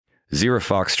Zero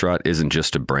Foxtrot isn't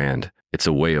just a brand, it's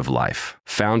a way of life.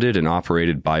 Founded and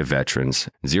operated by veterans,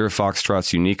 Zero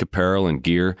Foxtrot's unique apparel and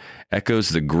gear echoes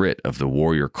the grit of the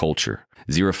warrior culture.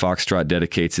 Zero Foxtrot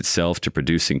dedicates itself to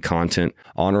producing content,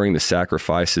 honoring the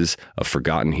sacrifices of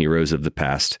forgotten heroes of the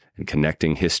past, and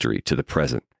connecting history to the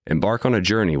present. Embark on a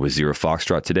journey with Zero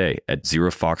Foxtrot today at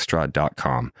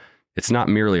zerofoxtrot.com. It's not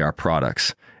merely our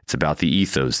products, it's about the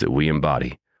ethos that we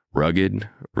embody. Rugged,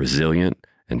 resilient,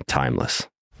 and timeless.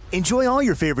 Enjoy all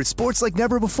your favorite sports like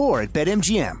never before at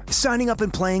BetMGM. Signing up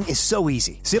and playing is so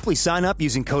easy. Simply sign up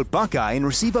using code Buckeye and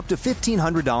receive up to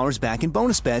 $1,500 back in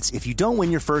bonus bets if you don't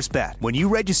win your first bet. When you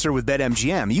register with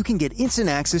BetMGM, you can get instant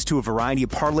access to a variety of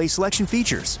parlay selection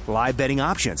features, live betting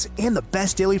options, and the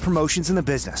best daily promotions in the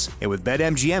business. And with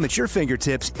BetMGM at your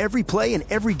fingertips, every play and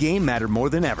every game matter more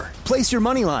than ever. Place your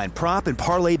moneyline, prop, and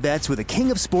parlay bets with the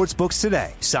king of sportsbooks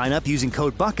today. Sign up using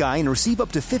code Buckeye and receive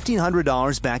up to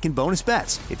 $1,500 back in bonus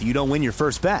bets if you don't win your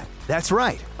first bet. That's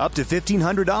right, up to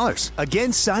 $1,500.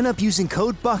 Again, sign up using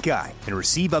code Buckeye and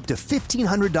receive up to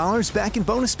 $1,500 back in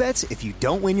bonus bets if you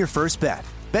don't win your first bet.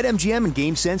 BetMGM and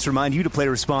GameSense remind you to play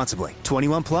responsibly.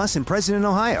 21 plus and present in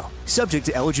Ohio. Subject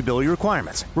to eligibility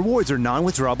requirements. Rewards are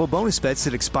non-withdrawable bonus bets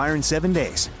that expire in 7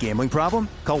 days. Gambling problem?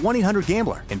 Call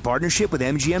 1-800-GAMBLER in partnership with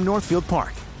MGM Northfield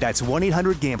Park. That's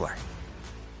 1-800-GAMBLER.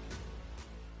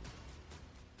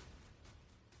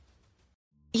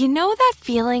 You know that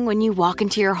feeling when you walk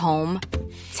into your home,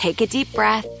 take a deep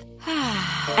breath,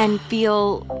 and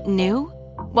feel new?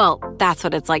 Well, that's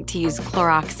what it's like to use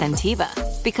Clorox Scentiva.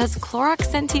 Because Clorox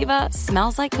Scentiva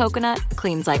smells like coconut,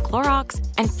 cleans like Clorox,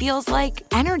 and feels like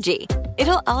energy.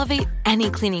 It'll elevate any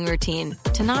cleaning routine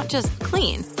to not just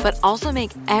clean, but also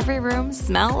make every room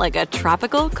smell like a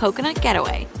tropical coconut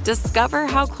getaway. Discover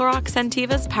how Clorox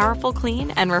Scentiva's powerful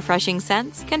clean and refreshing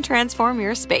scents can transform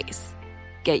your space.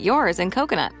 Get yours in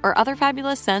coconut or other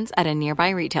fabulous scents at a nearby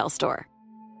retail store.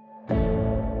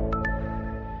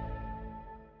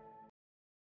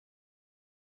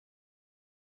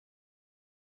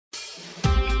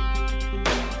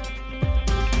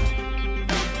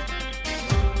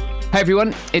 Hi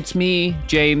everyone, it's me,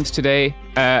 James, today,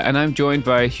 and I'm joined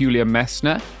by Julia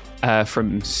Messner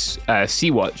from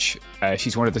Sea-Watch.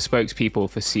 She's one of the spokespeople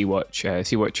for Sea-Watch.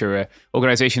 Sea-Watch are an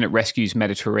organization that rescues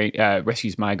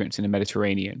migrants in the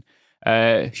Mediterranean.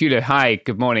 Julia, hi,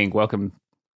 good morning, welcome.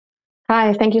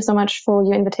 Hi, thank you so much for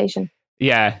your invitation.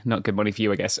 Yeah, not good morning for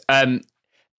you, I guess.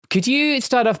 Could you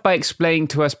start off by explaining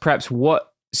to us perhaps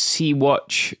what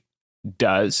Sea-Watch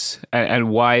does and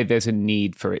why there's a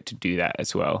need for it to do that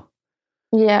as well?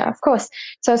 Yeah, of course.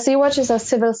 So Sea-Watch is a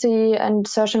civil sea and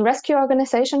search and rescue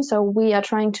organization. So we are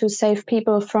trying to save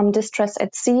people from distress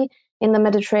at sea in the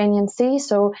Mediterranean Sea.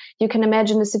 So you can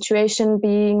imagine the situation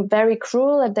being very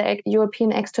cruel at the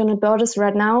European external borders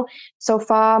right now. So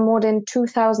far, more than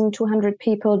 2,200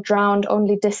 people drowned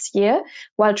only this year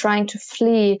while trying to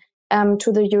flee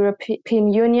to the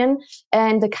European Union.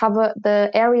 And the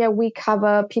area we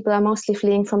cover, people are mostly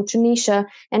fleeing from Tunisia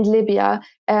and Libya,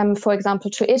 for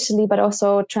example, to Italy, but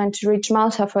also trying to reach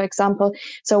Malta, for example.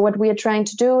 So what we are trying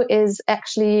to do is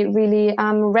actually really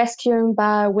rescuing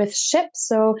with ships.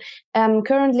 So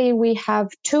currently we have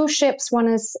 2 ships. One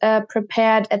is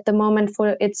prepared at the moment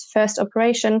for its first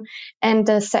operation, and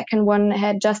the second one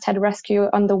had rescue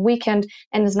on the weekend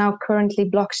and is now currently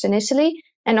blocked in Italy.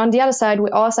 And on the other side, we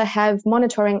also have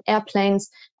monitoring airplanes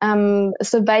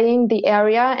surveying the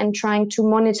area and trying to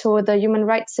monitor the human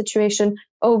rights situation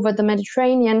over the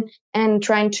Mediterranean and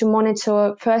trying to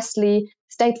monitor, firstly,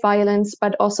 state violence,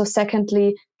 but also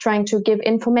secondly, trying to give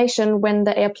information when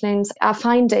the airplanes are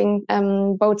finding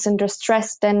boats in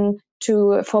distress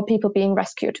for people being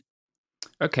rescued.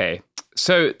 Okay.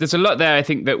 So there's a lot there, I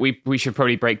think, that we should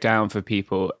probably break down for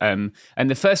people. And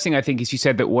the first thing I think is you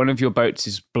said that one of your boats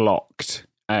is blocked.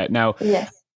 Now,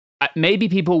 yes. Maybe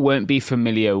people won't be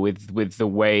familiar with the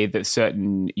way that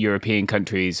certain European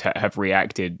countries have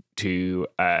reacted to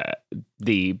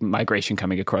the migration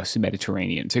coming across the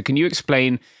Mediterranean. So can you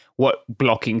explain what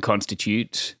blocking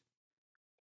constitutes?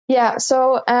 Yeah,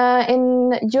 so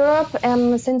in Europe,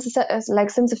 since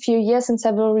a few years, in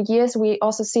several years, we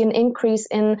also see an increase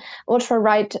in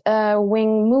ultra-right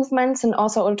wing movements and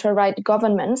also ultra-right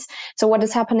governments. So what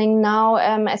is happening now,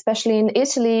 especially in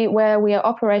Italy, where we are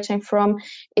operating from,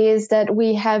 is that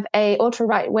we have a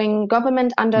ultra-right wing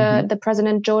government under the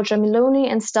President Giorgia Meloni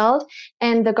installed,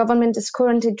 and the government is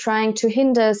currently trying to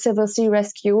hinder civil sea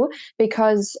rescue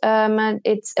because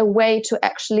it's a way to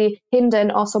actually hinder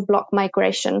and also block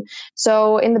migration. situation.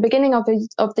 So in the beginning of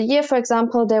the year, for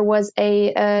example, there was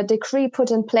a decree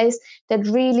put in place that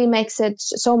really makes it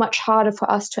so much harder for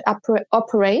us to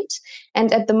operate.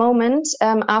 And at the moment,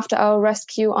 after our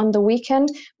rescue on the weekend,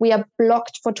 we are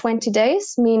blocked for 20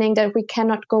 days, meaning that we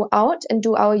cannot go out and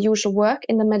do our usual work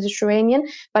in the Mediterranean,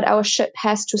 but our ship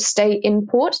has to stay in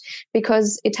port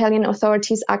because Italian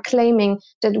authorities are claiming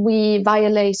that we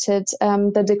violated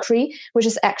the decree, which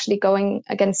is actually going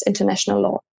against international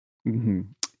law. Mm-hmm.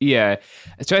 Yeah.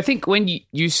 So I think when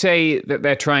you say that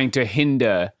they're trying to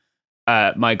hinder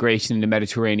migration in the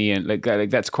Mediterranean, like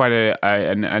that's quite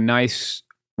a nice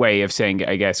way of saying it,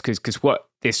 I guess, because what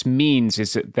this means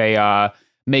is that they are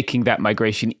making that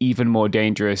migration even more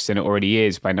dangerous than it already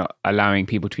is by not allowing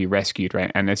people to be rescued,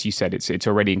 right? And as you said, it's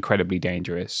already incredibly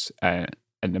dangerous, and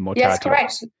the mortality. Yes,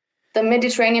 correct. The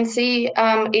Mediterranean Sea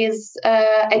is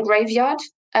a graveyard.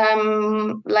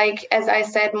 Like, as I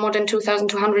said, more than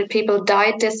 2,200 people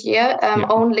died this year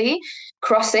only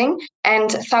crossing,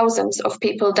 and thousands of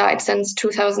people died since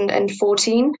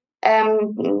 2014.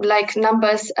 Like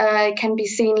numbers can be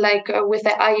seen with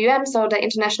the IUM, so the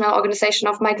International Organization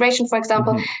of Migration, for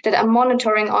example, that are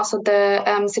monitoring also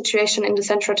the situation in the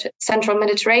central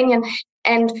Mediterranean.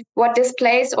 And what this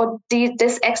place or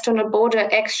this external border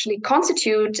actually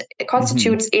constitutes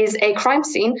is a crime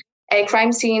scene. A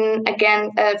crime scene,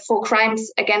 again, for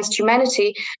crimes against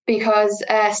humanity, because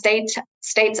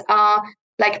states are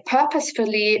like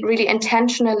purposefully, really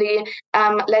intentionally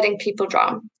letting people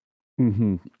drown.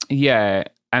 Mm-hmm. Yeah,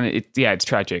 and it's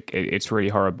tragic. It's really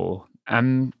horrible.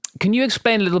 Can you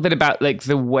explain a little bit about like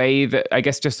the way that, I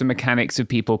guess, just the mechanics of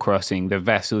people crossing, the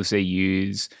vessels they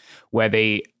use, where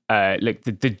they like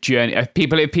the journey? If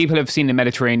people have seen the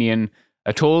Mediterranean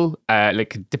at all,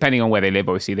 like depending on where they live,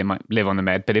 obviously they might live on the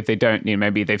Med, but if they don't,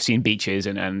 maybe they've seen beaches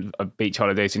and beach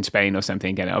holidays in Spain or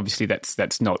something, and obviously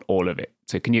that's not all of it.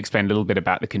 So can you explain a little bit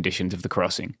about the conditions of the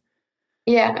crossing?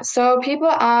 Yeah, so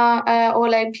people are, or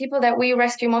like people that we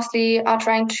rescue mostly are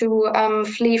trying to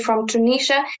flee from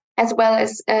Tunisia as well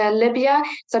as Libya.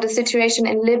 So the situation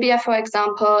in Libya, for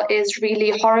example, is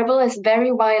really horrible. It's very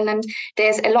violent.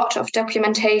 There's a lot of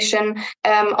documentation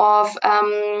of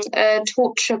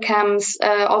torture camps,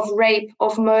 of rape,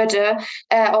 of murder,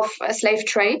 of slave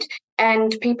trade.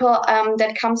 And people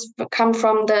that come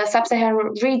from the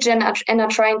sub-Saharan region and are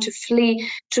trying to flee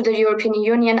to the European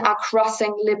Union are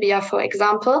crossing Libya, for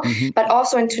example. But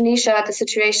also in Tunisia, the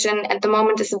situation at the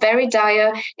moment is very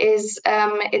dire. It's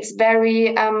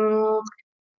very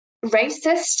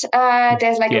racist.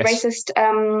 There's like a racist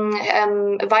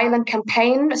violent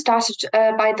campaign started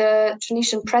by the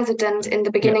Tunisian president in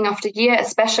the beginning of the year,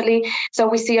 especially. So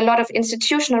we see a lot of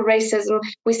institutional racism.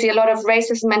 We see a lot of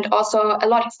racism and also a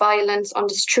lot of violence on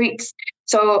the streets.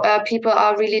 So people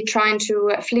are really trying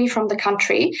to flee from the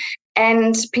country.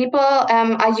 And people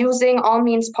are using all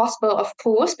means possible, of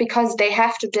course, because they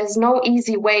have to. There's no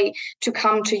easy way to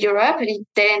come to Europe.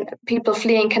 Then people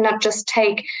fleeing cannot just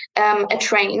take a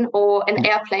train or an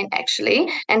airplane,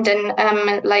 actually, and then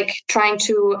trying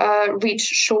to reach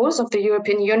shores of the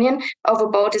European Union over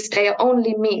boat is their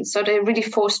only means. So they're really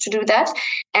forced to do that.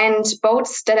 And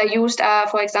boats that are used are,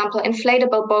 for example,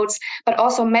 inflatable boats, but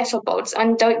also metal boats.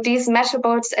 And these metal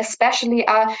boats especially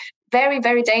are very,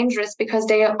 very dangerous because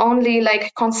they are only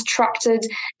like constructed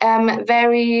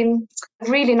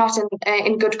really not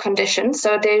in good condition.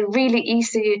 So they're really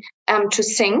easy to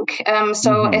sink.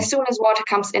 So as soon as water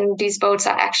comes in, these boats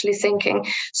are actually sinking.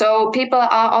 So people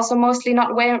are also mostly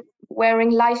not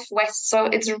wearing life vests. So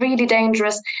it's really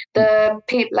dangerous. The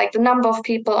number of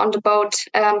people on the boat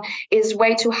is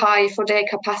way too high for their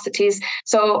capacities.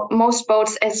 So most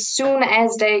boats, as soon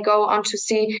as they go onto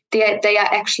sea, they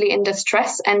are actually in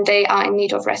distress and they are in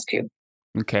need of rescue.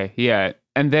 Okay, yeah.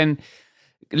 And then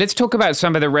let's talk about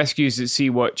some of the rescues that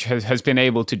Sea-Watch has been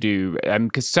able to do,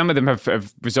 because some of them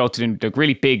have resulted in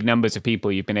really big numbers of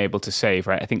people you've been able to save,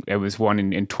 right? I think there was one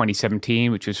in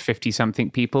 2017, which was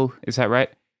 50-something people. Is that right?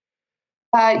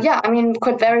 Yeah, I mean,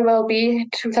 could very well be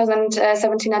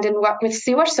 2017. I didn't work with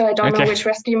Sea-Watch, so I don't know which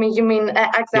rescue you mean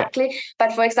exactly. Yeah.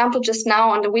 But for example, just now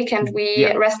on the weekend, we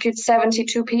rescued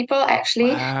 72 people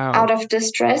actually out of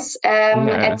distress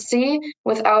at sea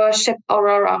with our ship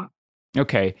Aurora.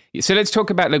 Okay, so let's talk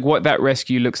about like what that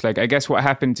rescue looks like. I guess what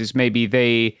happens is maybe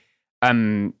the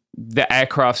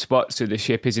aircraft spots that the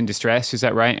ship is in distress. Is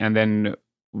that right? And then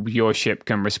your ship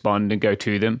can respond and go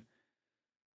to them.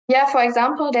 Yeah, for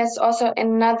example, there's also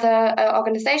another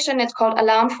organization. It's called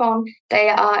Alarm Phone. They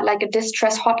are like a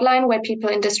distress hotline where people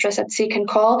in distress at sea can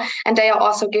call. And they are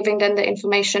also giving them the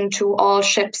information to all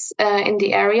ships in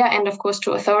the area and, of course,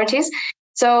 to authorities.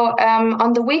 So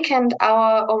on the weekend,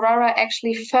 our Aurora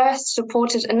actually first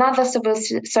supported another civil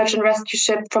search and rescue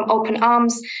ship from Open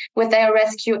Arms with their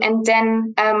rescue, and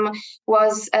then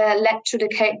was led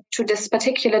to this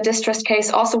particular distress case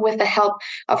also with the help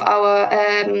of our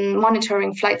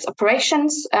monitoring flights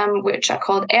operations, which are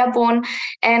called airborne.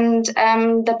 And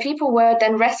the people were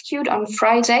then rescued on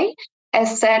Friday.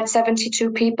 As said,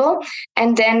 72 people.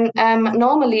 And then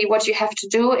normally what you have to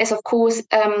do is, of course,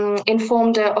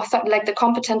 inform the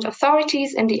competent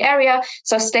authorities in the area,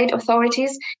 so state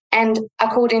authorities. And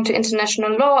according to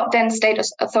international law, then state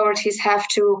authorities have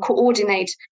to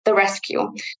coordinate the rescue.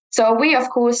 So we, of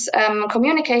course,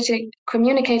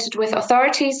 communicated with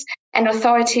authorities, and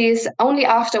authorities only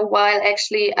after a while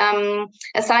actually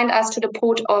assigned us to the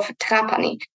port of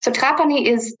Trapani. So Trapani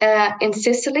is in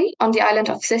Sicily, on the island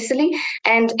of Sicily,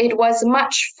 and it was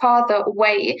much farther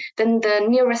away than the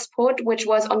nearest port, which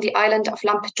was on the island of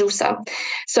Lampedusa.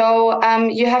 So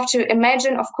you have to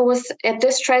imagine, of course,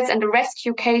 distress and the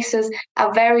rescue cases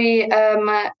are very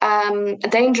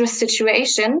dangerous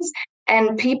situations.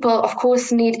 And people, of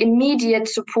course, need immediate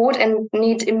support and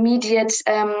need immediate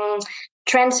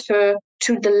transfer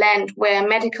to the land where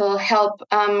medical help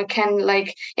can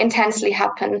intensely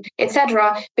happen,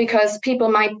 etc. Because people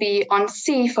might be on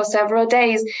sea for several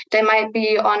days. They might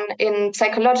be in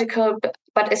psychological,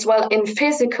 but as well in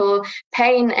physical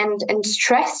pain and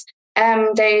stress.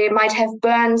 They might have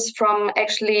burns from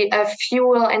actually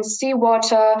fuel and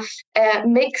seawater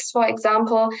mix, for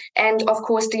example, and of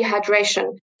course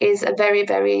dehydration is a very,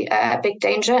 very big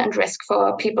danger and risk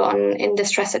for people in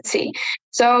distress at sea.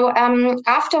 So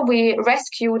after we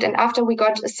rescued and after we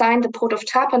got assigned the port of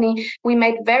Trapani, we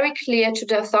made very clear to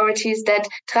the authorities that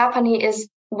Trapani is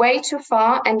way too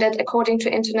far and that according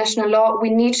to international law, we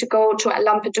need to go to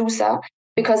Lampedusa,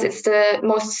 because it's the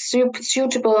most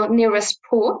suitable nearest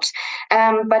port.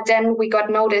 But then we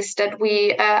got notice that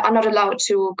we are not allowed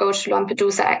to go to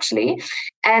Lampedusa, actually.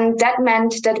 And that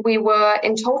meant that we were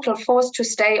in total forced to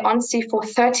stay on sea for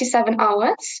 37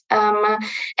 hours.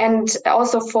 And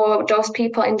also for those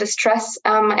people in distress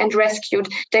and rescued,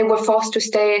 they were forced to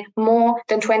stay more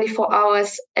than 24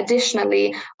 hours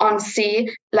additionally on sea,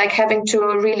 like having to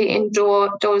really endure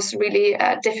this really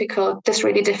difficult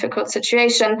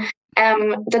situation.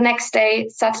 The next day,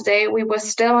 Saturday, we were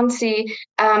still on sea.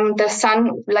 The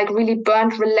sun really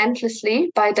burned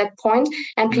relentlessly by that point,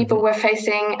 and people were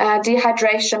facing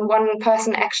dehydration. One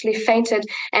person actually fainted,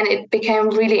 and it became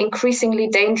really increasingly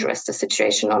dangerous, the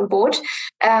situation on board,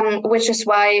 which is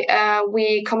why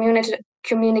we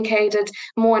communicated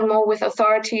more and more with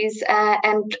authorities,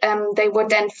 and they were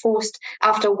then forced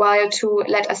after a while to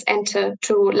let us enter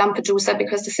to Lampedusa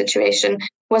because the situation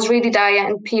was really dire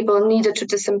and people needed to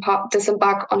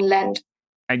disembark on land.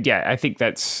 And yeah, I think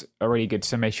that's a really good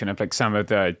summation of some of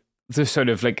the sort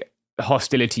of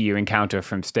hostility you encounter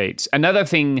from states. Another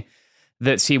thing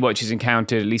that Sea-Watch has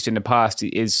encountered, at least in the past,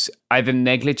 is either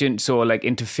negligence or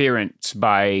interference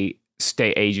by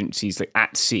state agencies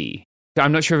at sea.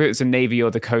 I'm not sure if it was the Navy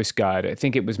or the Coast Guard. I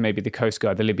think it was maybe the Coast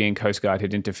Guard, the Libyan Coast Guard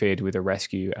had interfered with a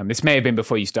rescue. This may have been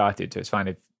before you started, so it's fine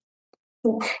if...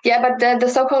 Yeah, but the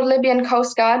so-called Libyan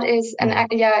Coast Guard is an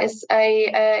actor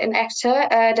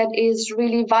that is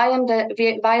really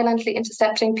violently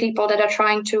intercepting people that are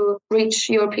trying to reach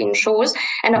European shores,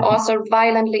 and are also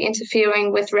violently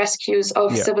interfering with rescues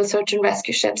of civil search and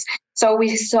rescue ships. So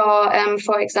we saw,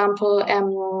 for example,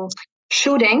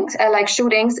 shootings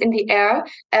in the air,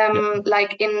 in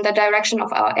the direction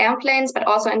of our airplanes, but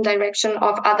also in direction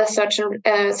of other search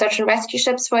and rescue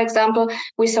ships. For example,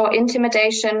 we saw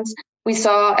intimidations. We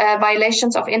saw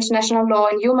violations of international law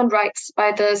and human rights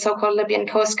by the so-called Libyan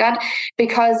Coast Guard,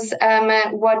 because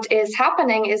what is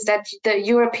happening is that the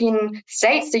European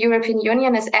states, the European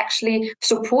Union, is actually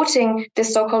supporting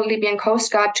this so-called Libyan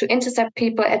Coast Guard to intercept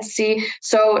people at sea,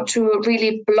 so to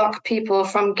really block people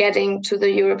from getting to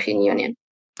the European Union.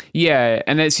 Yeah,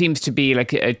 and it seems to be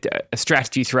a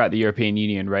strategy throughout the European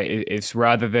Union, right? It's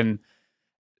rather than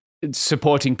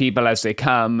supporting people as they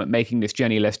come, making this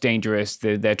journey less dangerous,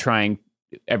 they're trying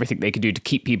everything they can do to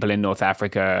keep people in North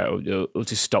Africa or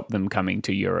to stop them coming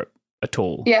to Europe at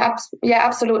all. Yeah,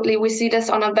 absolutely. We see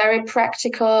this on a very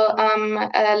practical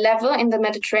level in the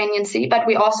Mediterranean Sea, but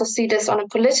we also see this on a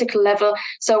political level.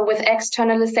 So with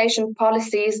externalization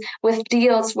policies, with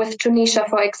deals with Tunisia,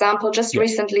 for example, just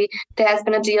recently, there has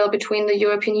been a deal between the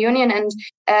European Union and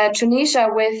Tunisia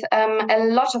with a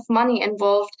lot of money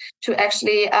involved to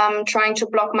actually trying to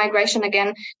block migration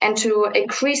again and to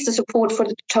increase the support for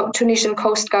the Tunisian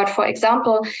Coast Guard, for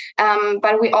example.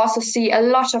 But we also see a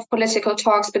lot of political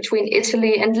talks between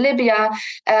Italy and Libya.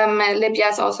 Libya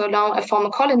is also now a former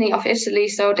colony of Italy,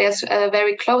 so there's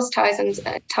very close ties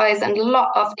and a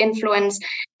lot of influence.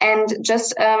 And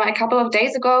just a couple of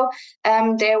days ago,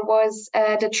 there was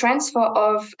the transfer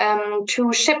of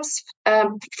 2 ships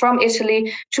from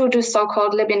Italy to the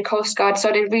so-called Libyan Coast Guard.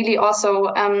 So they really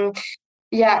also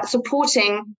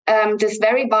supporting this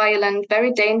very violent,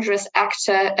 very dangerous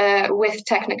actor with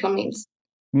technical means.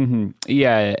 Mm-hmm.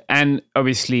 Yeah, and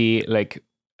obviously,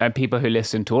 people who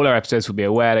listen to all our episodes will be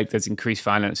aware, there's increased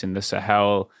violence in the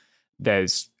Sahel.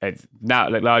 There's now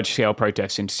large-scale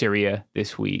protests in Syria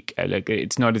this week.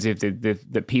 It's not as if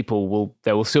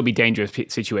there will still be dangerous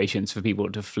situations for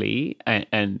people to flee,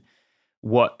 and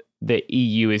what the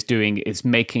EU is doing is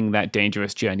making that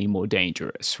dangerous journey more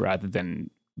dangerous, rather than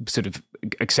sort of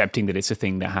accepting that it's a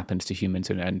thing that happens to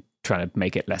humans and trying to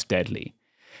make it less deadly.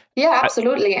 Yeah,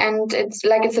 absolutely. And it's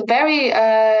a very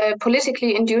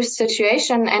politically induced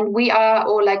situation. And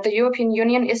the European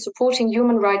Union is supporting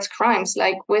human rights crimes.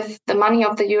 With the money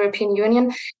of the European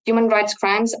Union, human rights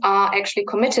crimes are actually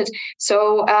committed.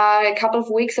 So a couple of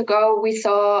weeks ago, we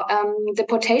saw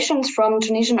deportations from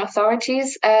Tunisian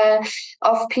authorities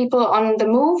of people on the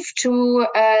move to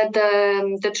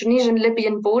the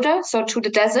Tunisian-Libyan border, so to the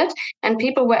desert. And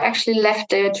people were actually left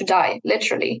there to die,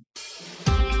 literally.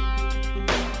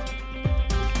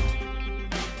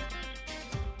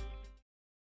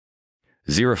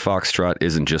 Zero Foxtrot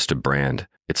isn't just a brand,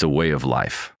 it's a way of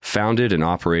life. Founded and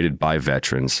operated by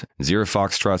veterans, Zero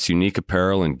Foxtrot's unique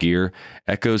apparel and gear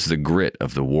echoes the grit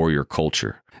of the warrior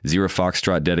culture. Zero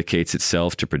Foxtrot dedicates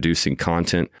itself to producing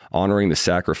content, honoring the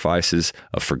sacrifices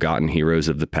of forgotten heroes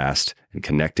of the past, and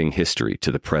connecting history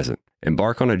to the present.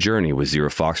 Embark on a journey with Zero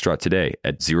Foxtrot today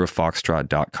at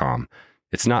zerofoxtrot.com.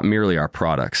 It's not merely our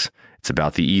products, it's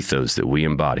about the ethos that we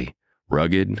embody.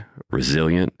 Rugged,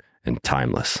 resilient, and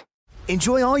timeless.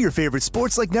 Enjoy all your favorite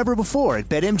sports like never before at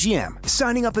BetMGM.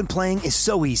 Signing up and playing is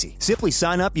so easy. Simply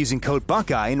sign up using code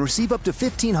Buckeye and receive up to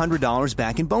 $1,500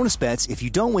 back in bonus bets if you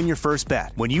don't win your first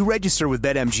bet. When you register with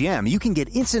BetMGM, you can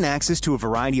get instant access to a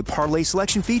variety of parlay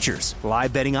selection features,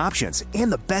 live betting options,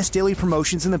 and the best daily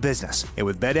promotions in the business. And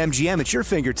with BetMGM at your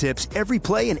fingertips, every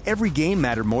play and every game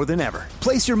matter more than ever.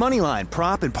 Place your moneyline,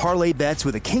 prop, and parlay bets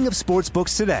with the king of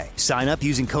sportsbooks today. Sign up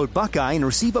using code Buckeye and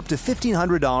receive up to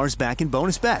 $1,500 back in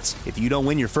bonus bets if you don't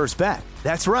win your first bet.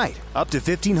 That's right, up to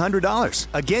 $1,500.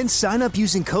 Again, sign up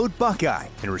using code Buckeye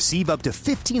and receive up to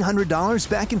 $1,500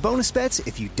 back in bonus bets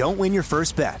if you don't win your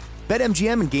first bet.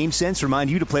 BetMGM and GameSense remind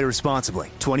you to play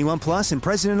responsibly. 21 plus and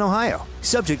present in Ohio.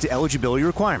 Subject to eligibility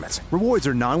requirements. Rewards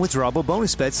are non-withdrawable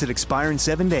bonus bets that expire in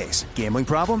 7 days. Gambling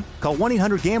problem? Call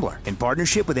 1-800-GAMBLER in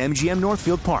partnership with MGM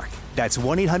Northfield Park. That's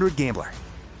 1-800-GAMBLER.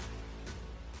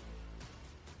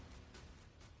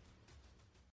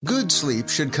 Good sleep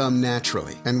should come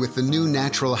naturally, and with the new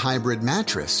Natural Hybrid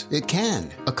mattress, it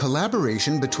can. A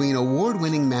collaboration between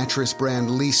award-winning mattress brand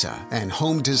Leesa and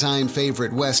home design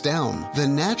favorite West Elm, the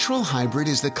Natural Hybrid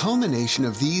is the culmination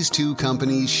of these two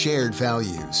companies' shared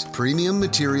values: premium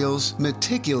materials,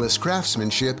 meticulous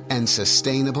craftsmanship, and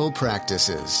sustainable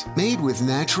practices. Made with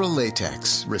natural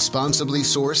latex, responsibly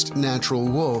sourced natural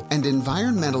wool, and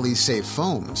environmentally safe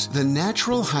foams, the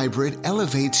Natural Hybrid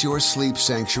elevates your sleep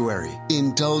sanctuary,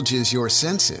 indulges your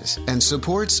senses, and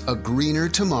supports a greener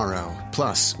tomorrow.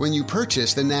 Plus, when you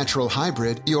purchase the Natural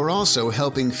Hybrid, you're also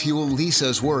helping fuel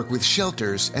Leesa's work with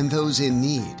shelters and those in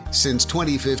need. Since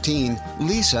 2015,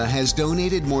 Leesa has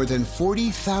donated more than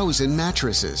 40,000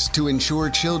 mattresses to ensure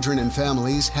children and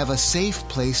families have a safe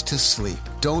place to sleep.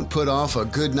 Don't put off a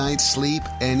good night's sleep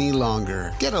any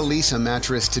longer. Get a Leesa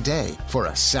mattress today for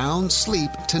a sound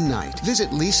sleep tonight.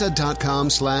 Visit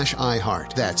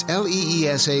leesa.com/iHeart. That's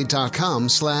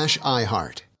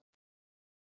leesa.com/iHeart.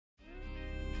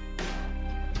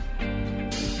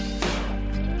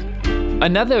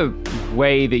 Another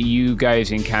way that you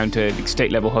guys encounter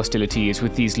state-level hostility is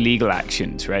with these legal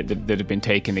actions, right, that have been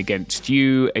taken against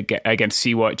you, against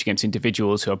Sea-Watch, against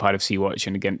individuals who are part of Sea-Watch,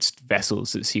 and against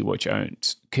vessels that Sea-Watch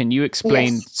owns. Can you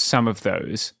explain some of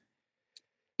those?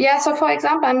 Yeah, so for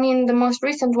example, I mean, the most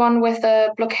recent one with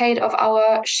the blockade of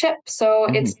our ship. So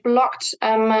it's blocked,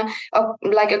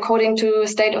 like according to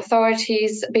state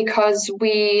authorities, because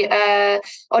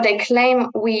or they claim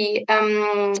we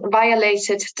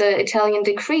violated the Italian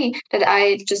decree that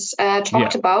I just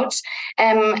talked about.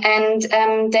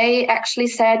 And they actually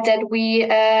said that we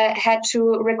had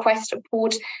to request a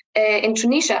port in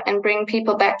Tunisia and bring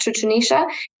people back to Tunisia,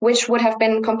 which would have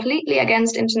been completely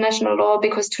against international law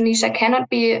because Tunisia cannot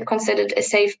be considered a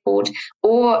safe port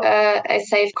or a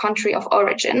safe country of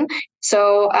origin.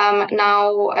 So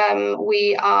now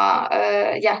we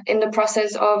are in the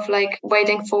process of like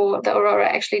waiting for the Aurora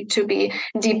actually to be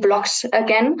deblocked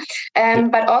again.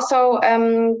 But also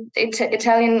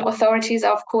Italian authorities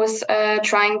are of course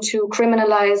trying to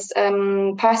criminalize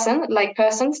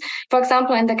persons. For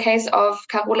example, in the case of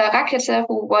Carola Rackete,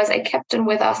 who was a captain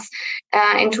with us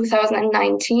in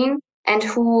 2019, and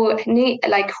who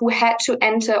had to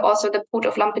enter also the port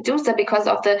of Lampedusa because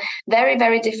of the very,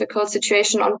 very difficult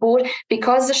situation on board,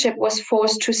 because the ship was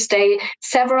forced to stay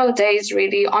several days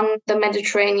really on the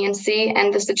Mediterranean Sea,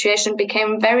 and the situation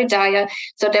became very dire.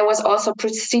 So there was also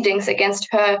proceedings against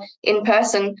her in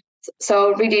person.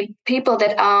 So really people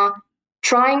that are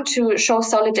trying to show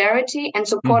solidarity and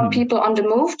support people on the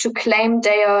move to claim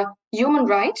their human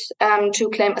right to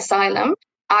claim asylum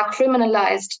are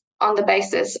criminalized on the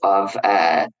basis of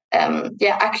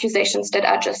accusations that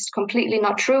are just completely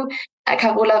not true.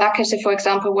 Carola Rackete, for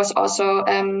example, was also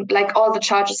all the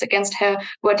charges against her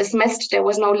were dismissed. There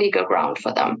was no legal ground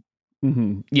for them.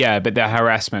 Yeah, but the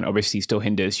harassment obviously still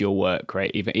hinders your work,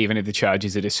 right? Even if the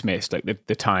charges are dismissed, like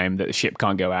the time that the ship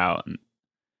can't go out.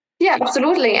 Yeah,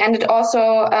 absolutely, and it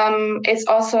also is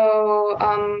also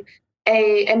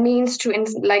a means to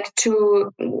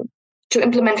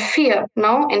implement fear,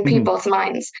 in people's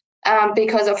minds,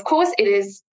 because of course it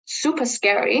is super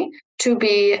scary to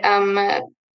be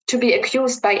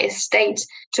accused by a state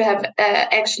to have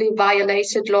actually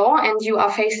violated law, and you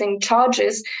are facing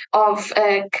charges of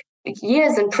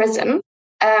years in prison.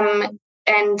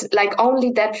 And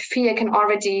only that fear can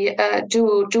already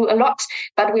do a lot.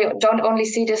 But we don't only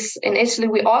see this in Italy,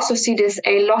 we also see this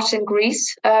a lot in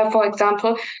Greece, for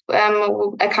example,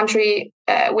 a country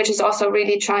which is also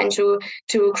really trying to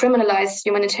criminalize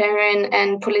humanitarian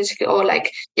and political or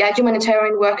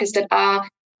humanitarian workers that are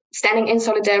standing in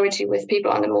solidarity with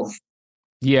people on the move.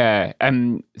 Yeah.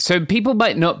 So people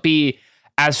might not be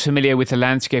as familiar with the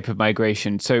landscape of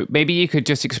migration. So maybe you could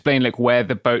just explain where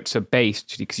the boats are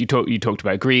based, because you talked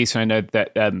about Greece, and I know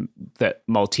that that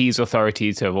Maltese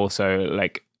authorities have also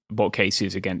brought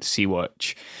cases against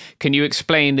Sea-Watch. Can you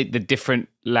explain the different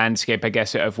landscape, I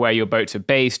guess, of where your boats are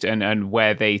based and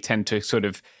where they tend to sort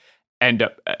of end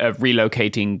up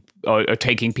relocating or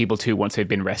taking people to once they've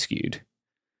been rescued?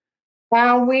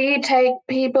 We take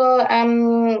people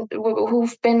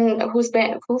who've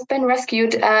been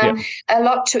rescued a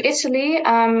lot to Italy,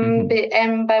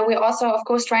 but we're also, of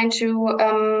course, trying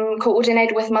to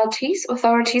coordinate with Maltese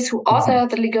authorities who also have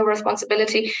the legal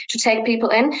responsibility to take people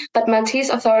in. But Maltese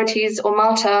authorities, or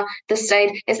Malta, the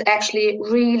state, is actually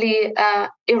really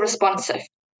irresponsive.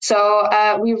 So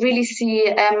we really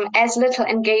see as little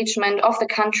engagement of the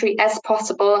country as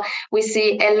possible. We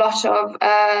see a lot of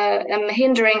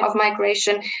hindering of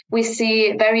migration. We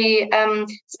see very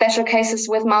special cases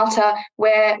with Malta,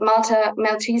 where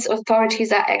Maltese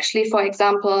authorities are actually, for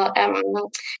example,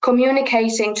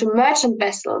 communicating to merchant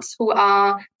vessels who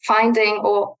are finding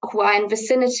or who are in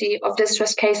vicinity of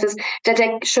distress cases that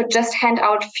they should just hand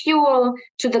out fuel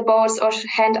to the boats or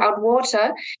hand out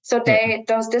water. So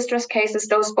those distress cases,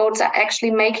 those boats are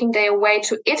actually making their way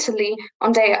to Italy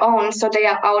on their own. So they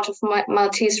are out of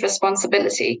Maltese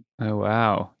responsibility. Oh,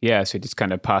 wow. Yeah. So just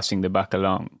kind of passing the buck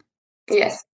along.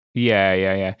 Yes.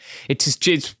 Yeah.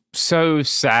 It's so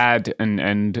sad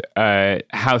and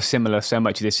how similar so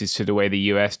much of this is to the way the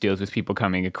US deals with people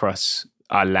coming across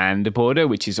our land border,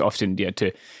 which is often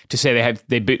to say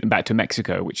they boot them back to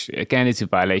Mexico, which again is a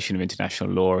violation of international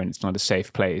law and it's not a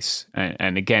safe place.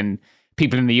 And again,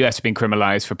 people in the US have been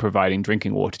criminalized for providing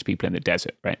drinking water to people in the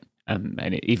desert, right?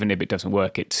 Even if it doesn't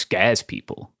work, it scares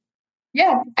people.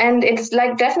 Yeah, and it's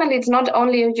definitely it's not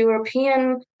only a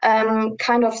European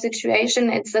kind of situation,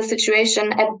 it's a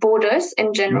situation at borders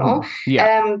in general,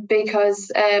 because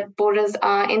borders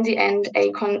are in the end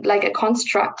a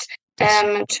construct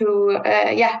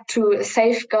to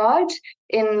safeguard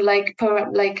in I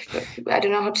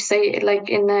don't know how to say it,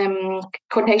 in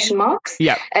quotation marks,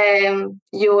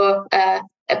 your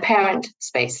apparent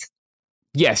space.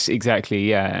 Yes, exactly.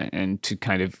 Yeah, and to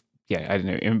kind of I don't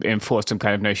know, enforce some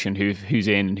kind of notion who's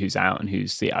in and who's out and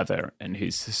who's the other and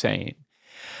who's the same.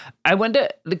 I wonder,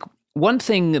 one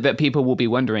thing that people will be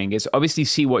wondering is obviously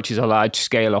Sea-Watch is a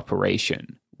large-scale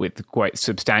operation with quite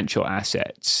substantial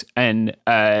assets. And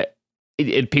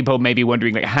people may be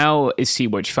wondering, like, how is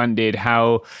Sea-Watch funded?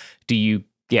 How do you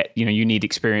get, you need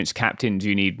experienced captains,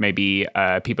 you need maybe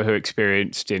people who are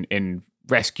experienced in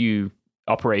rescue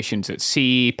operations at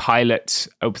sea, pilots.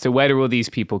 So where do all these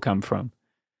people come from?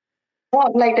 Well,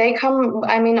 like they come,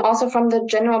 I mean, also from the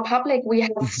general public. We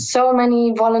have so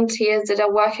many volunteers that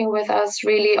are working with us,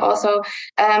 really. Also,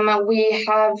 we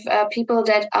have people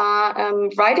that are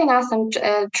writing us and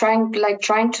trying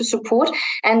to support.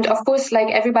 And of course, like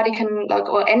everybody can,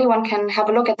 or anyone can have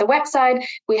a look at the website.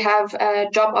 We have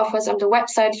job offers on the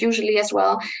website usually as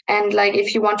well. And like,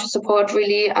 if you want to support,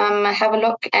 really have a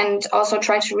look and also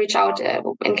try to reach out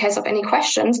in case of any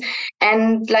questions.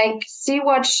 And like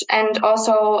Sea-Watch and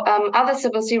also other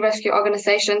civil sea rescue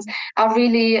organizations are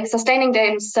really sustaining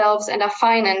themselves and are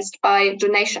financed by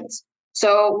donations.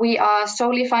 So we are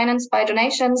solely financed by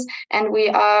donations, and we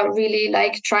are really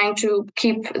like trying to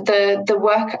keep the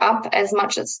work up as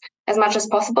much as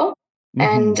possible.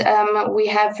 And we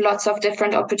have lots of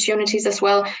different opportunities as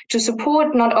well to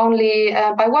support, not only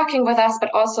by working with us, but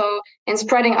also in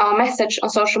spreading our message on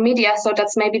social media. So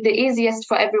that's maybe the easiest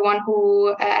for everyone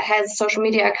who has social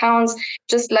media accounts.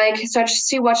 Just like search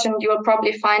Sea-Watch and you will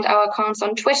probably find our accounts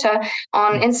on Twitter,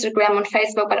 on Instagram, on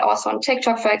Facebook, but also on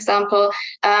TikTok, for example.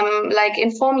 Like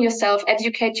inform yourself,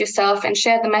 educate yourself, and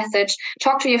share the message.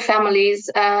 Talk to your families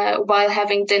while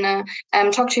having dinner.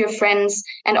 Talk to your friends,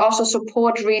 and also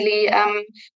support really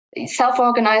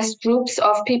self-organized groups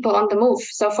of people on the move.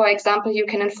 So, for example, you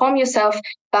can inform yourself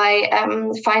by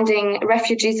finding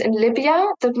refugees in Libya,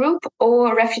 the group,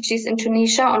 or refugees in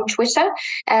Tunisia on Twitter,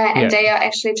 and they are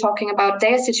actually talking about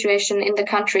their situation in the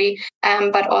country,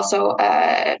 but also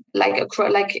like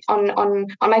on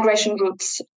migration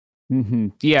routes.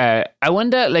 Yeah, I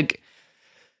wonder, like,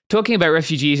 talking about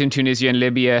refugees in Tunisia and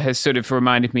Libya has sort of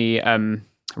reminded me.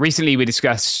 Recently, we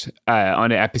discussed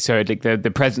on an episode like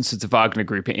the presence of the Wagner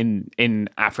Group in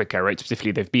Africa, right?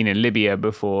 Specifically, they've been in Libya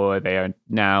before. They are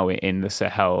now in the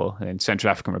Sahel and Central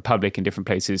African Republic in different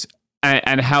places,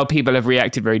 and how people have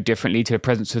reacted very differently to the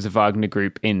presence of the Wagner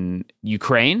Group in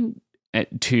Ukraine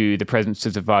to the presence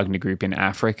of the Wagner Group in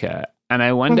Africa. And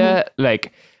I wonder,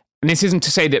 like. And this isn't to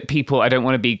say that people, I don't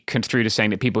want to be construed as saying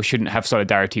that people shouldn't have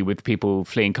solidarity with people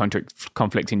fleeing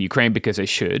conflict in Ukraine, because they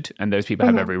should. And those people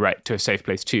have every right to a safe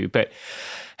place too. But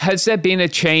has there been a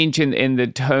change in the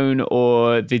tone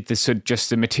or the sort of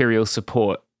just the material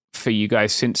support for you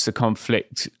guys since the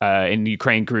conflict in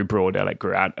Ukraine grew broader, like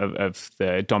grew out of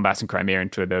the Donbass and Crimea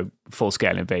into the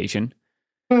full-scale invasion?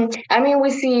 I mean, we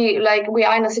see like we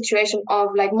are in a situation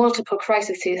of like multiple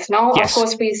crises now. Yes. Of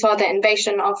course, we saw the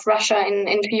invasion of Russia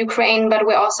into Ukraine, but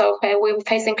we're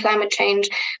facing climate change.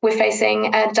 We're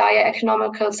facing dire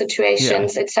economical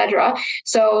situations, etc.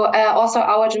 So also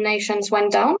our donations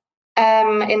went down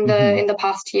in the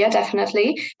past year,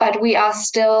 definitely. But we are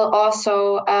still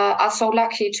also are so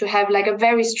lucky to have like a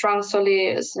very strong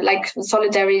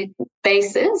solidarity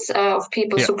basis of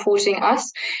people supporting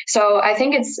us. So I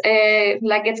think it's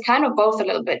kind of both a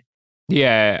little bit.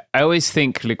 Yeah, I always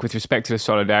think, like, with respect to the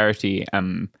solidarity,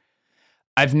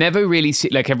 I've never really seen,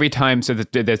 like, every time, so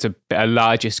that there's a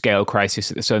larger scale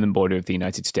crisis at the southern border of the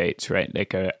United States, right?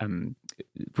 Like,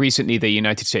 recently the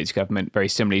United States government, very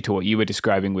similarly to what you were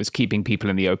describing, was keeping people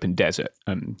in the open desert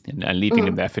and leaving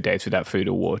them there for days without food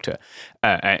or water.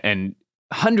 And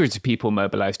hundreds of people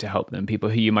mobilized to help them, people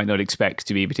who you might not expect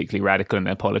to be particularly radical in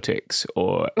their politics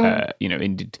or,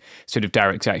 in sort of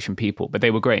direct action people. But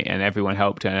they were great, and everyone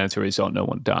helped, and as a result, no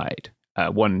one died.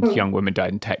 One young woman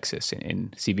died in Texas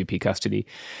in CBP custody.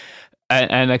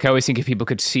 And like, I always think if people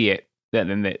could see it,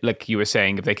 then like you were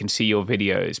saying, if they can see your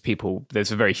videos,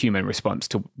 there's a very human response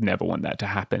to never want that to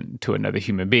happen to another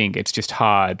human being. It's just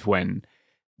hard when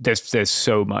there's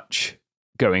so much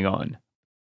going on.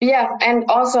 Yeah, and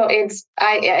also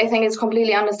I think it's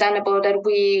completely understandable that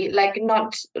we, like,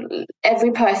 not every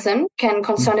person can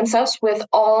concern themselves with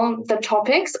all the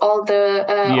topics, all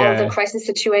the crisis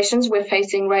situations we're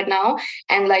facing right now,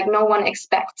 and like no one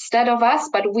expects that of us,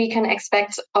 but we can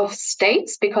expect of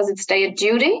states, because it's their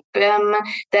duty,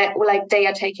 that like they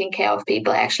are taking care of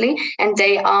people actually, and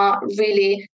they are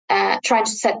really trying to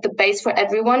set the base for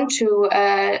everyone to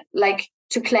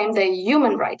claim their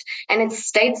human right. And it's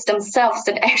states themselves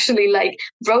that actually like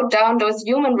wrote down those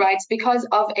human rights because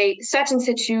of a certain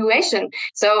situation.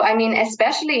 So, I mean,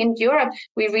 especially in Europe,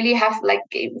 we really have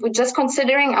we're just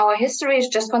considering our history,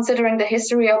 just considering the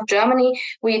history of Germany.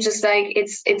 We just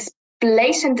it's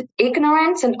blatant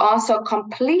ignorance and also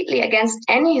completely against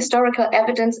any historical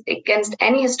evidence, against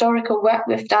any historical work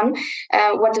we've done,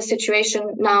 what the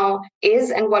situation now is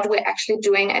and what we're actually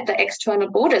doing at the external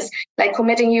borders, like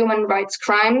committing human rights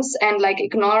crimes and like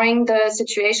ignoring the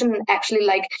situation and actually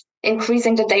like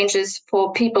increasing the dangers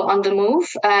for people on the move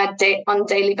on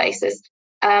daily basis.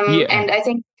 And I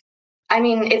think,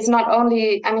 it's not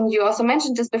only, you also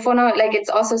mentioned this before, no, like it's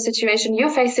also a situation you're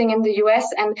facing in the US,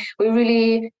 and we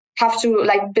really have to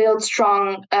like build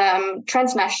strong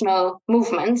transnational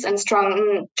movements and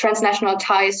strong transnational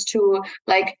ties to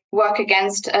like work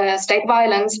against state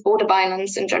violence, border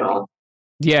violence in general.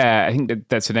 Yeah, I think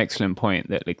that's an excellent point,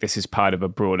 that like this is part of a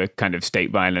broader kind of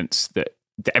state violence that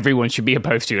everyone should be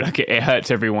opposed to. Like it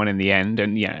hurts everyone in the end.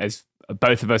 And yeah, as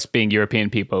both of us being European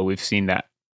people, we've seen that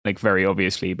like very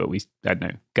obviously, but I don't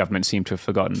know, governments seem to have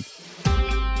forgotten.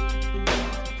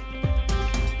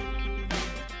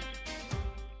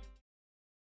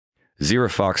 Zero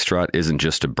Foxtrot isn't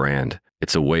just a brand,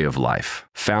 it's a way of life.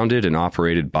 Founded and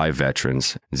operated by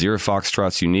veterans, Zero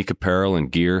Foxtrot's unique apparel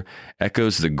and gear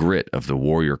echoes the grit of the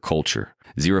warrior culture.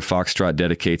 Zero Foxtrot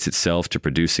dedicates itself to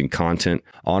producing content,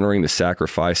 honoring the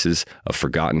sacrifices of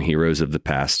forgotten heroes of the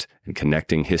past, and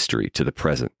connecting history to the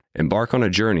present. Embark on a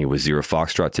journey with Zero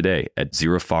Foxtrot today at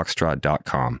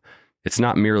zerofoxtrot.com. It's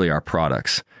not merely our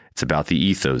products, it's about the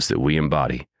ethos that we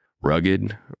embody.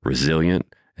 Rugged, resilient,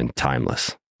 and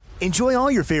timeless. Enjoy all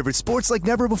your favorite sports like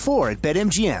never before at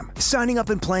BetMGM. Signing up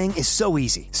and playing is so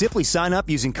easy. Simply sign up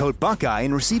using code Buckeye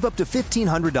and receive up to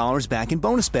 $1,500 back in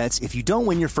bonus bets if you don't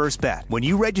win your first bet. When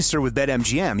you register with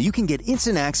BetMGM, you can get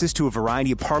instant access to a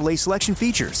variety of parlay selection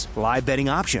features, live betting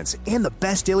options, and the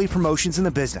best daily promotions in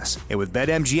the business. And with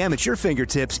BetMGM at your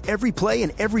fingertips, every play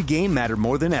and every game matter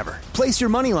more than ever. Place your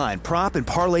moneyline, prop, and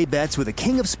parlay bets with the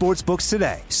king of sportsbooks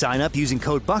today. Sign up using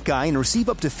code Buckeye and receive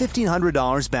up to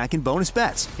 $1,500 back in bonus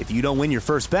bets if you don't win your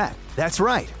first bet. That's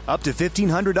right, up to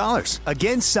 $1,500.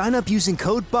 Again, sign up using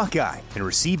code Buckeye and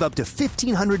receive up to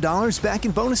 $1,500 back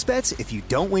in bonus bets if you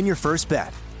don't win your first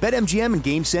bet. BetMGM and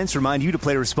GameSense remind you to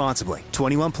play responsibly.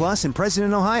 21 plus and present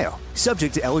in Ohio.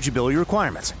 Subject to eligibility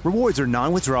requirements. Rewards are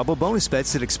non-withdrawable bonus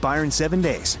bets that expire in 7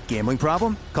 days. Gambling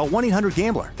problem? Call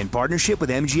 1-800-GAMBLER in partnership with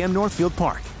MGM Northfield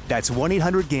Park. That's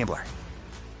 1-800-GAMBLER.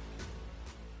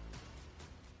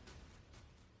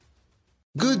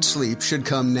 Good sleep should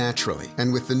come naturally,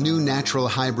 and with the new Natural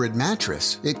Hybrid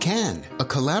mattress, it can. A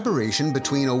collaboration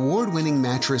between award-winning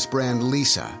mattress brand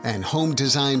Leesa and home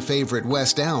design favorite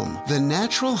West Elm, the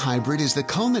Natural Hybrid is the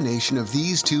culmination of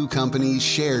these two companies'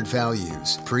 shared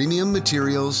values: premium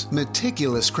materials,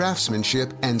 meticulous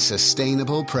craftsmanship, and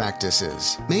sustainable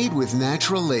practices. Made with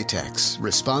natural latex,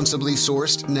 responsibly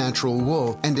sourced natural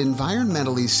wool, and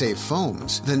environmentally safe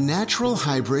foams, the Natural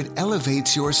Hybrid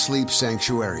elevates your sleep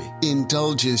sanctuary, indulges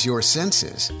your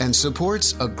senses, and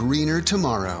supports a greener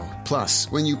tomorrow.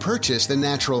 Plus, when you purchase the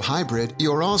Natural Hybrid,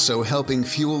 you're also helping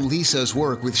fuel Leesa's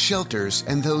work with shelters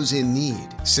and those in need.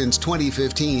 Since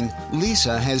 2015,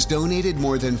 Leesa has donated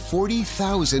more than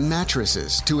 40,000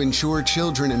 mattresses to ensure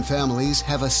children and families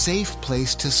have a safe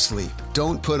place to sleep.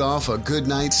 Don't put off a good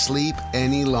night's sleep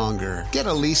any longer. Get a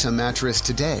Leesa mattress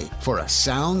today for a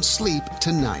sound sleep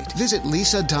tonight. Visit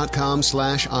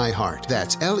leesa.com/iHeart.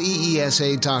 That's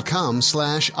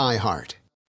LEESA.com/iHeart.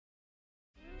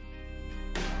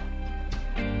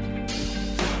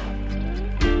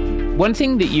 One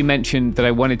thing that you mentioned that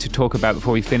I wanted to talk about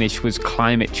before we finish was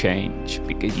climate change,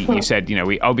 because you said,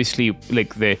 we obviously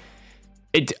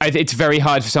it's very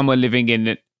hard for someone living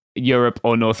in Europe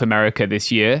or North America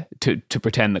this year to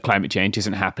pretend that climate change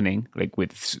isn't happening, like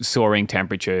with soaring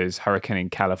temperatures, hurricane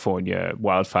in California,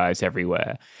 wildfires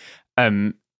everywhere.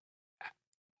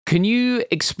 Can you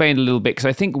explain a little bit? Because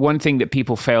I think one thing that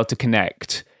people fail to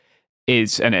connect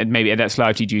is, and maybe that's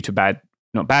largely due to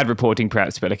not bad reporting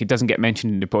perhaps, but like it doesn't get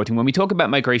mentioned in reporting. When we talk about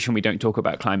migration, we don't talk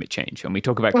about climate change. When we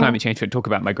talk about climate change, we talk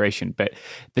about migration. But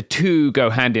the two go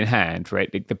hand in hand, right?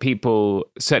 Like the people,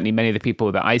 certainly many of the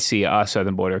people that I see at our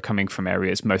southern border are coming from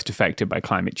areas most affected by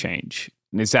climate change.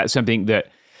 And is that something that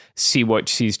Sea-Watch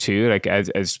sees too? Like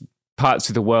as parts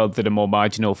of the world that are more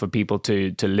marginal for people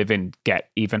to live in get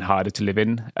even harder to live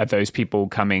in? Are those people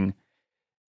coming,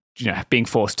 being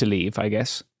forced to leave, I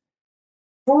guess?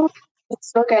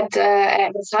 Let's look at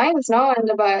science now and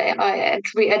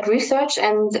at research,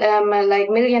 and like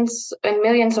millions and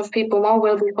millions of people more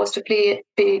will be forced to flee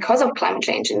because of climate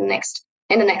change in the next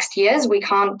years. We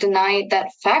can't deny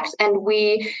that fact, and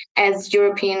we as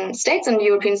European states and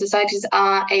European societies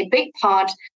are a big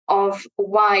part of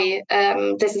why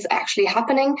this is actually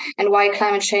happening and why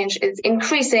climate change is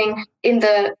increasing in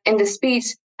the speed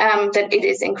that it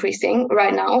is increasing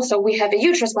right now. So we have a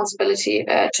huge responsibility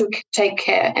to take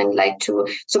care and like to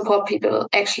support people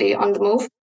actually on the move.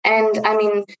 And I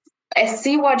mean, as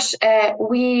Sea-Watch,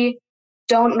 we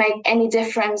don't make any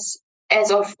difference as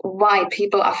of why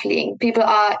people are fleeing. People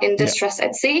are in distress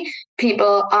at sea.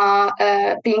 People are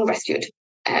being rescued.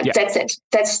 That's it.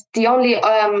 That's the only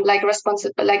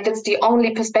that's the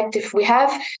only perspective we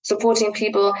have, supporting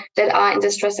people that are in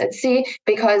distress at sea.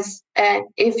 Because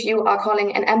if you are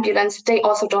calling an ambulance, they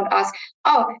also don't ask,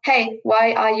 oh, hey,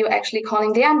 why are you actually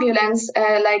calling the ambulance?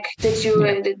 Why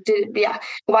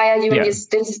are you in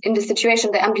this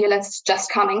situation? The ambulance is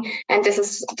just coming, and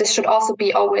this should also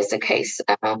be always the case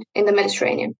in the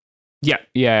Mediterranean.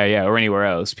 Yeah, or anywhere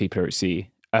else, people are at sea.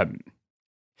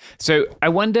 So I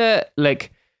wonder,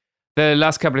 like, the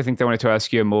last couple of things I wanted to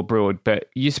ask you are more broad, but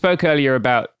you spoke earlier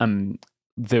about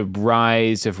the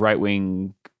rise of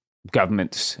right-wing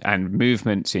governments and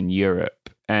movements in Europe.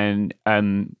 And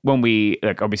when we,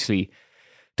 like, obviously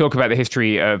talk about the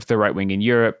history of the right wing in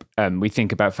Europe, we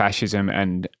think about fascism.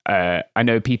 And I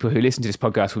know people who listen to this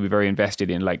podcast will be very invested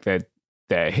in, like,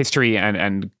 their history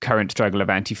and current struggle of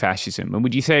anti-fascism. And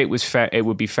would you say it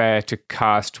would be fair to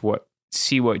cast what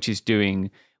Sea-Watch is doing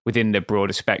within the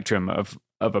broader spectrum of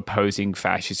opposing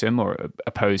fascism or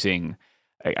opposing,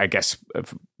 I guess,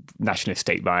 of nationalist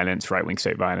state violence, right-wing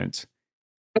state violence?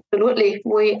 Absolutely.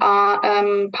 We are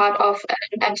part of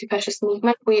an anti-fascist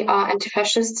movement. We are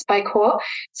anti-fascists by core.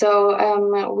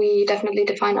 So we definitely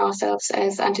define ourselves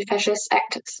as anti-fascist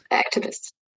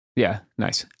activists. Yeah,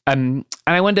 nice. And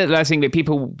I wonder, last thing, that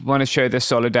people want to show the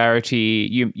solidarity.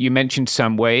 You mentioned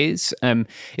some ways.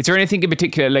 Is there anything in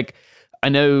particular, like, I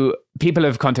know people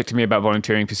have contacted me about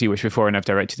volunteering for Sea-Watch before, and I've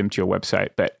directed them to your website.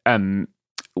 But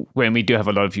when we do have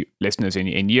a lot of listeners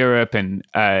in Europe, and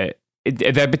are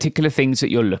there particular things that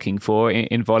you're looking for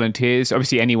in volunteers?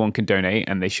 Obviously, anyone can donate,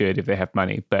 and they should if they have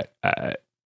money. But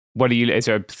is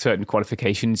there certain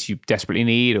qualifications you desperately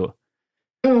need, or?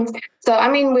 So, I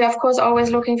mean, we're of course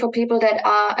always looking for people that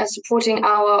are supporting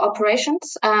our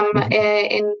operations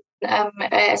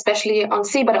especially on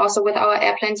sea, but also with our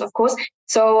airplanes, of course.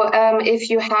 So if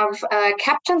you have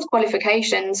captain's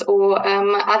qualifications or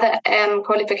other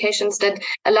qualifications that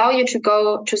allow you to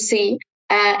go to sea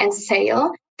and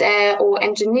sail, or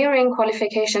engineering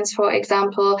qualifications, for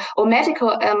example, or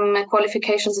medical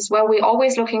qualifications as well. We're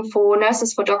always looking for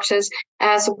nurses, for doctors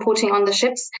supporting on the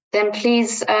ships. Then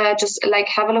please just like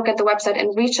have a look at the website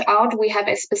and reach out. We have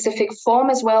a specific form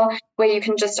as well where you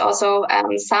can just also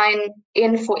sign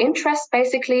in for interest,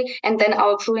 basically, and then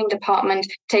our crewing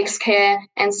department takes care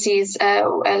and sees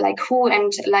like who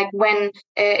and like when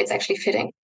it's actually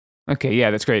fitting. Okay, yeah,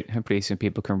 that's great. Hopefully some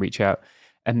people can reach out.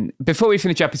 And before we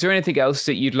finish up, is there anything else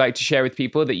that you'd like to share with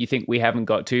people that you think we haven't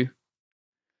got to?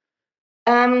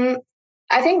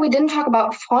 I think we didn't talk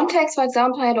about Frontex, for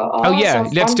example, at all. Oh, yeah,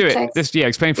 let's do it.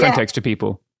 Explain Frontex to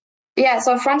people. Yeah,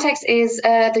 so Frontex is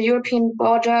the European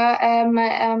Border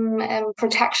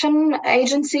Protection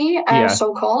Agency,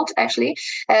 so-called, actually,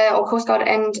 or Coast Guard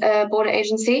and Border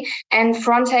Agency. And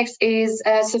Frontex is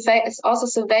also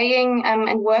surveying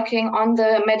and working on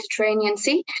the Mediterranean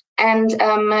Sea, and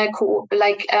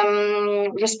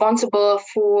responsible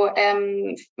for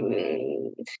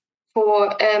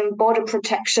border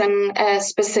protection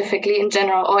specifically in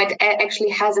general, or it actually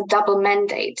has a double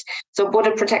mandate. So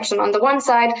border protection on the one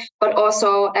side, but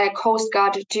also Coast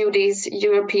Guard duties,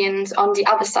 Europeans on the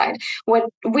other side. What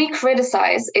we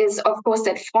criticize is, of course,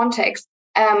 that Frontex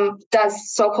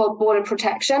does so-called border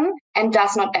protection and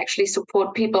does not actually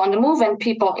support people on the move and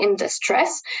people in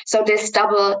distress. So this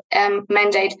double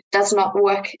mandate does not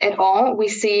work at all. We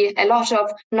see a lot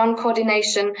of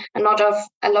non-coordination, a lot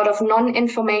of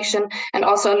non-information, and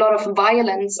also a lot of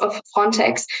violence of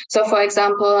Frontex. So, for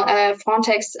example,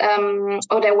 Frontex,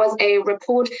 there was a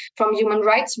report from Human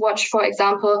Rights Watch, for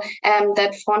example,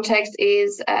 that Frontex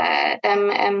is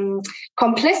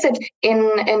complicit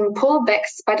in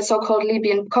pullbacks by the so-called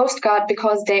Libyan Coast Guard,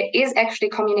 because there is actually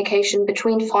communication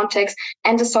between Frontex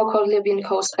and the so-called Libyan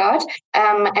Coast Guard,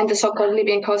 and the so-called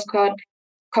Libyan Coast Guard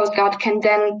can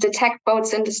then detect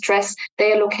boats in distress,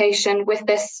 their location with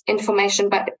this information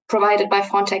provided by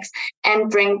Frontex, and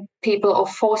bring people or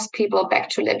force people back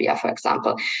to Libya, for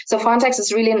example. So Frontex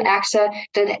is really an actor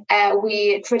that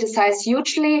we criticize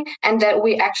hugely, and that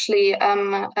we actually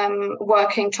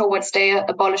working towards their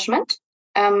abolishment.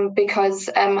 Because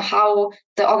how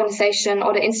the organization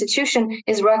or the institution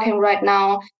is working right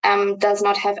now does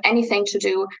not have anything to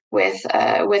do with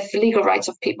legal rights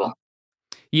of people.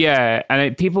 Yeah,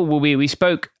 and we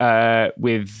spoke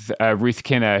with Ruth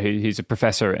Kinner, who's a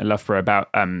professor in Loughborough, about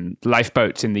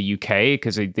lifeboats in the UK,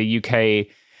 because the UK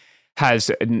has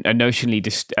a notionally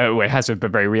it has a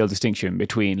very real distinction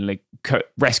between like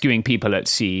rescuing people at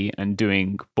sea and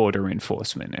doing border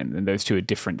enforcement, and those two are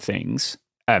different things.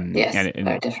 Yes,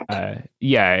 very different.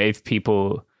 If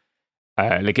people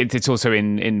like it's also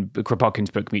in Kropotkin's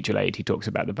book Mutual Aid, he talks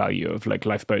about the value of like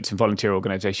lifeboats and volunteer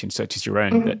organizations such as your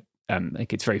own. That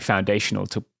like it's very foundational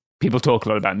to people talk a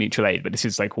lot about mutual aid, but this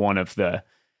is like one of the,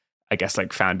 I guess,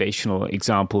 like foundational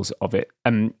examples of it.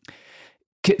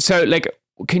 So like,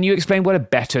 can you explain what a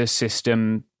better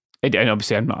system? And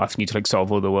obviously, I'm not asking you to like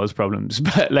solve all the world's problems,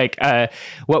 but like,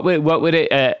 what would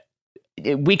it?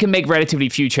 We can make relatively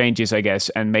few changes, I guess,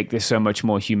 and make this so much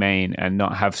more humane, and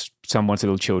not have someone's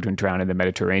little children drown in the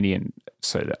Mediterranean,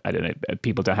 so that, I don't know,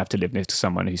 people don't have to live next to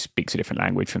someone who speaks a different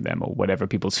language from them, or whatever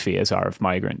people's fears are of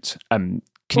migrants.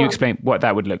 Can you explain what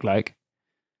that would look like?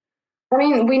 I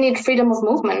mean, we need freedom of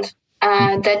movement.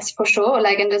 That's for sure.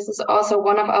 Like, and this is also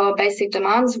one of our basic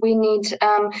demands. We need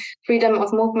freedom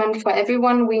of movement for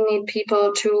everyone. We need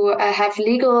people to have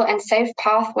legal and safe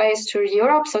pathways to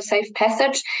Europe, so safe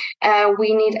passage.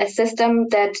 We need a system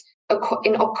that,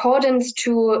 in accordance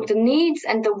to the needs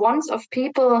and the wants of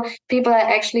people are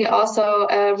actually also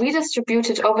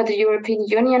redistributed over the European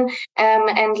Union,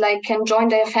 and like can join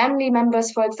their family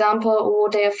members, for example, or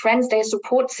their friends, their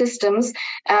support systems,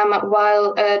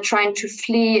 while trying to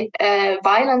flee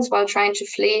violence, while trying to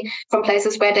flee from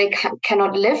places where they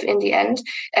cannot live in the end.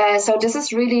 So this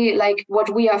is really like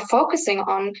what we are focusing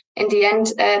on in the end,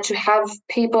 to have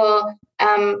people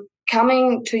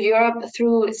coming to Europe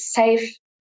through safe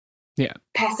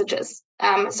passages.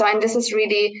 And this is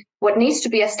really what needs to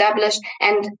be established.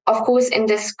 And of course, in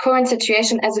this current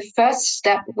situation, as a first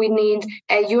step, we need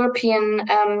a European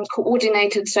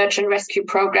coordinated search and rescue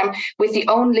program with the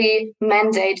only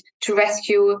mandate to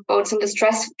rescue boats in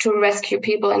distress, to rescue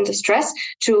people in distress,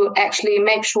 to actually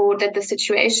make sure that the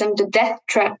situation, the death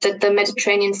trap that the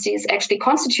Mediterranean Sea is actually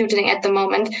constituting at the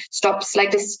moment, stops.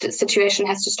 Like, this situation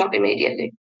has to stop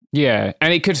immediately. Yeah,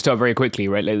 and it could stop very quickly,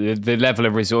 right? Like the level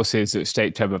of resources that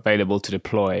states have available to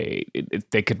deploy,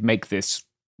 they could make this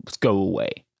go away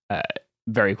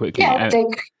very quickly. Yeah,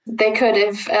 they could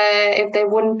if they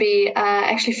wouldn't be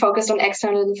actually focused on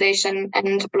externalization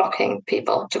and blocking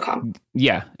people to come.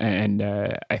 Yeah, and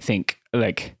I think,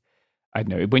 like, I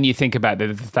don't know, when you think about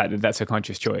the fact that that's a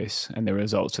conscious choice and the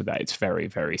results of that, it's very,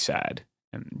 very sad.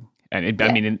 I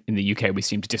mean, in the UK, we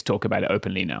seem to just talk about it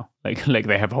openly now. Like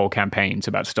they have whole campaigns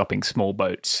about stopping small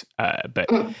boats. I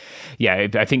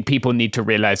think people need to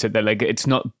realize that like it's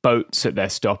not boats that they're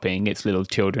stopping; it's little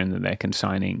children that they're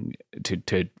consigning to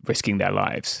risking their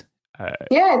lives.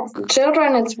 It's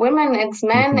children, it's women, it's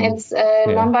men, it's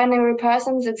non-binary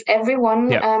persons, it's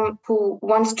everyone who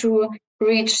wants to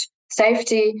reach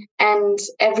safety, and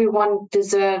everyone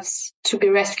deserves to be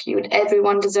rescued.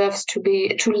 Everyone deserves to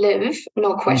live,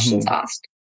 no questions asked.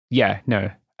 Yeah,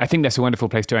 no, I think that's a wonderful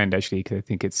place to end, actually, because I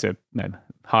think it's a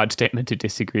hard statement to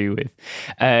disagree with.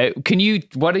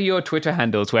 What are your Twitter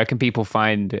handles? Where can people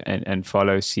find and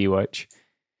follow Sea-Watch?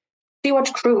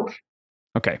 Sea-Watch Crew.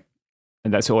 Okay,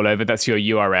 and that's all over. That's your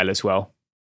URL as well.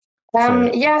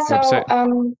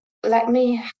 Let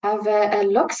me have a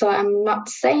look, so I'm not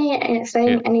saying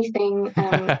anything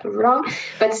wrong.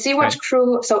 But Sea-Watch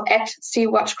Crew, so at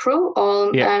Sea-Watch Crew,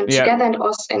 all together and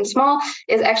also in small,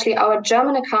 is actually our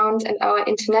German account, and our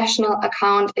international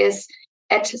account is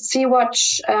at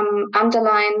Sea-Watch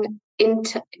 _INTL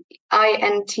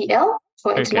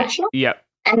for international. Yeah.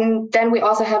 And then we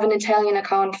also have an Italian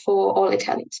account for all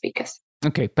Italian speakers.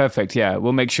 Okay, perfect. Yeah,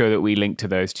 we'll make sure that we link to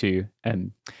those too.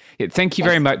 Thank you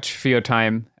very much for your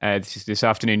time. This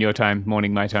afternoon, your time,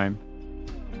 morning, my time.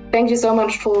 Thank you so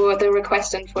much for the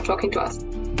request and for talking to us.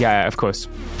 Yeah, of course.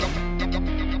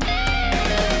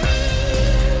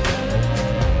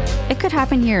 It Could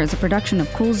Happen Here is a production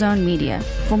of Cool Zone Media.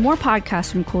 For more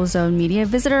podcasts from Cool Zone Media,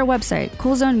 visit our website,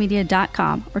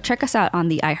 coolzonemedia.com, or check us out on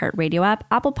the iHeartRadio app,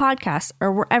 Apple Podcasts,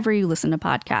 or wherever you listen to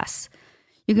podcasts.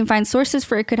 You can find sources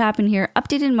for It Could Happen Here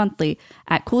updated monthly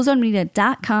at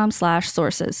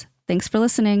coolzonemedia.com/sources. Thanks for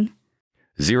listening.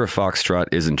 Zero Foxtrot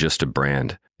isn't just a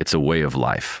brand, it's a way of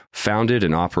life. Founded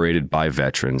and operated by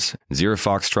veterans, Zero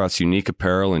Foxtrot's unique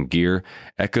apparel and gear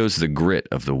echoes the grit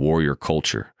of the warrior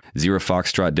culture. Zero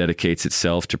Foxtrot dedicates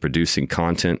itself to producing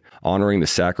content, honoring the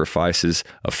sacrifices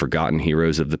of forgotten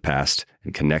heroes of the past,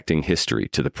 and connecting history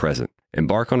to the present.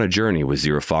 Embark on a journey with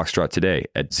Zero Foxtrot today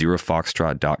at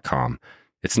zerofoxtrot.com.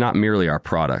 It's not merely our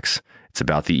products, it's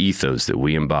about the ethos that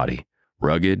we embody.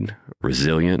 Rugged,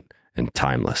 resilient, and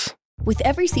timeless. With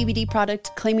every CBD product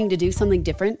claiming to do something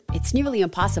different, it's nearly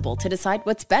impossible to decide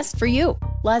what's best for you.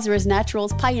 Lazarus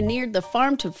Naturals pioneered the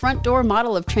farm-to-front-door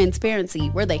model of transparency,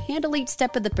 where they handle each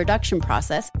step of the production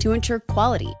process to ensure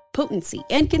quality, potency,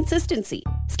 and consistency.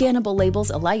 Scannable labels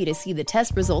allow you to see the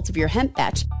test results of your hemp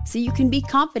batch, so you can be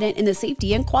confident in the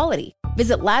safety and quality.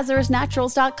 Visit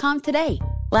LazarusNaturals.com today.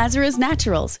 Lazarus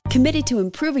Naturals, committed to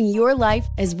improving your life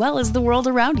as well as the world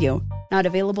around you. Not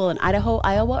available in Idaho,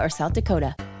 Iowa, or South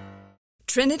Dakota.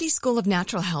 Trinity School of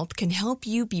Natural Health can help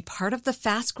you be part of the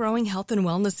fast-growing health and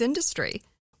wellness industry.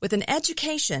 With an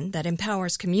education that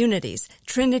empowers communities,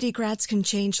 Trinity grads can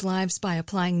change lives by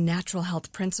applying natural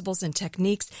health principles and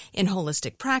techniques in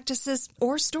holistic practices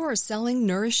or stores selling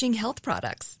nourishing health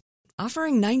products.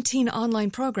 Offering 19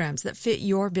 online programs that fit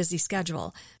your busy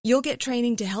schedule, you'll get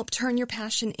training to help turn your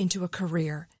passion into a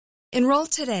career. Enroll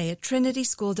today at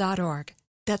trinityschool.org.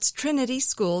 That's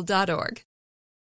trinityschool.org.